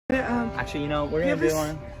Actually, you know, we're gonna do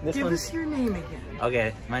one. Give us your name again.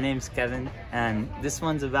 Okay, my name's Kevin, and this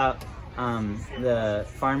one's about the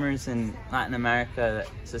farmers in Latin America that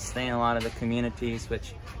sustain a lot of the communities,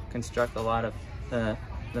 which construct a lot of the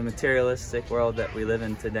materialistic world that we live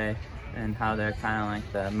in today, and how they're kind of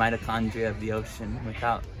like the mitochondria of the ocean.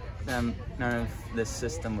 Without them, none of this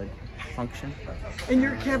system would function. And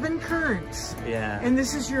you're Kevin Curran. Yeah. And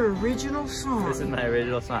this is your original song. This is my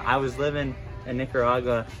original song. I was living in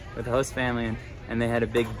Nicaragua with a host family, and they had a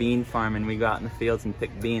big bean farm, and we go out in the fields and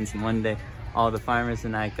pick beans, and one day all the farmers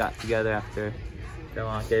and I got together after a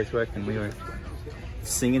long day's work, and we were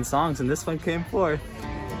singing songs, and this one came forth.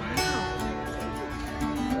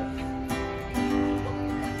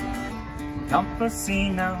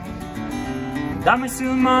 Campesino, dame su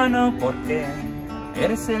mano porque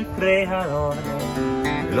eres el creador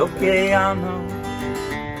de lo que amo.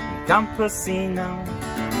 Campesino,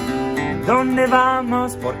 ¿dónde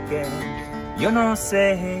vamos? Porque yo no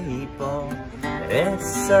sé y por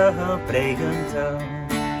eso pregunto.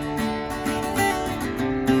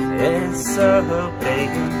 Eso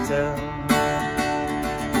pregunto.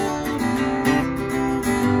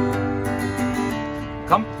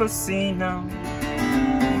 Campesino,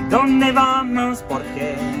 ¿dónde vamos?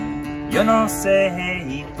 Porque yo no sé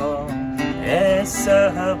y por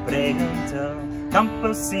eso pregunto.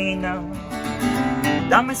 Campesino,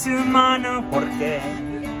 dame su mano porque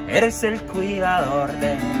eres el cuidador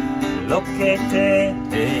de lo que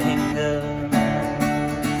tengo.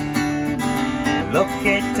 Lo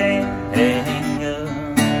que tengo.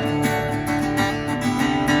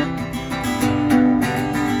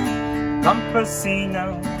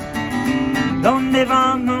 Campesino, ¿dónde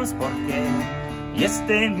vamos? Porque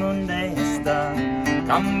este mundo está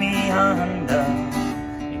cambiando.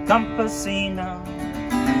 Campesino,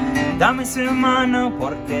 dame su mano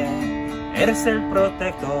porque eres el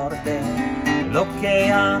protector de lo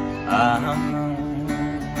que amo.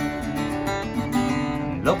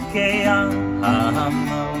 Lo que amo.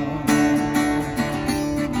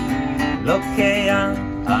 Lo que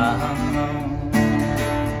amo.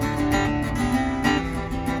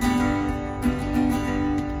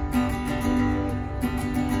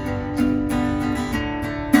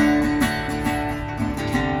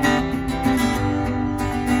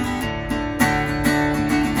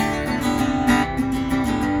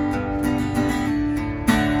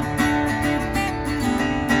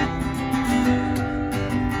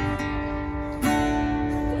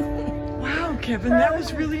 Kevin, that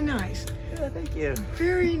was really nice. Yeah, thank you.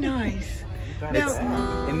 Very nice. Now,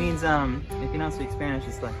 it means, if you don't speak Spanish,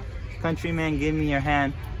 it's like, countryman, give me your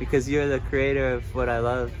hand because you're the creator of what I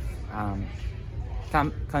love.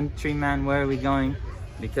 Countryman, where are we going?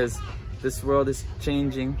 Because this world is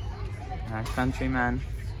changing. Countryman,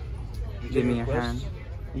 give me your hand.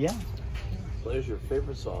 Yeah. What is your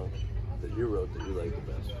favorite song that you wrote that you like the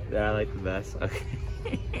best? That I like the best. Okay.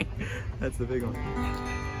 That's the big one.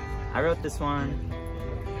 I wrote this one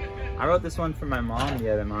for my mom the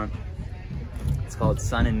other month. It's called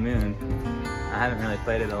Sun and Moon. I haven't really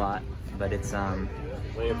played it a lot, but it's one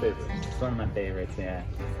of your favorites. It's one of my favorites, yeah.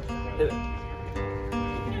 Hit it.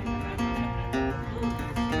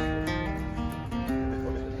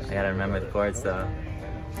 I gotta remember the chords though.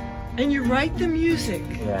 And you write the music.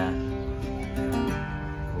 Yeah.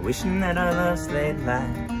 Wishing that our love's laid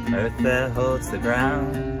light, earth that holds the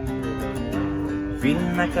ground.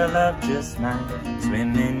 Feeling like our love just might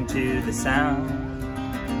swim into the sound.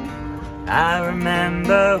 I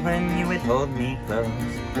remember when you would hold me close.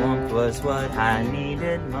 Warmth was what I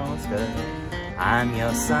needed most. Cause I'm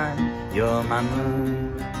your sun, you're my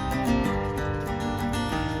moon.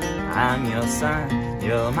 I'm your sun,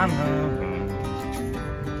 you're my moon.